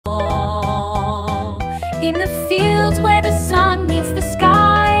In the fields where the sun meets the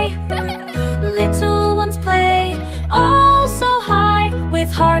sky, little ones play all so high,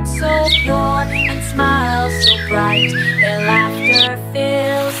 with hearts so pure and smiles so bright. Their laughter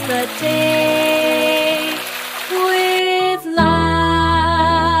fills the day with light.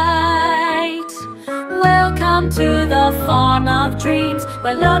 Welcome to the farm of dreams,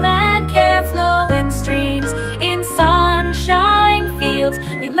 where love and care flow in streams. In sunshine fields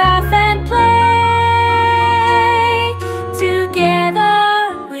we laugh and play.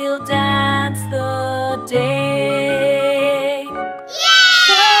 Together we'll dance the day.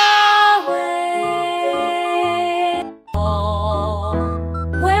 Away.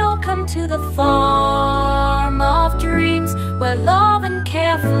 Welcome to the farm of dreams, where love and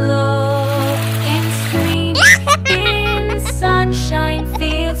care flow in streams. In sunshine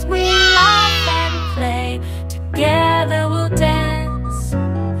fields we laugh and play. Together we'll dance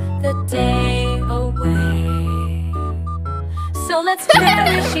the day away. So let's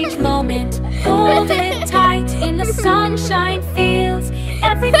cherish each moment, hold it tight. In the sunshine fields,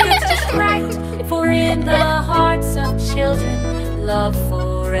 everything's just right. For in the hearts of children, love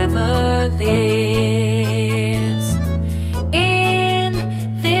forever lives. In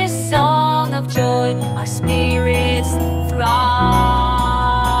this song of joy, our spirits thrive.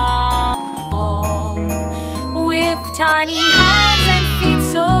 With tiny hands and feet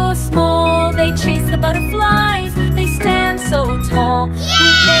so small, they chase the butterflies, they stand so tall.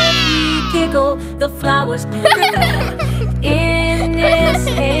 With every giggle, the flowers bloom in this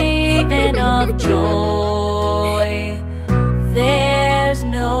haven of joy.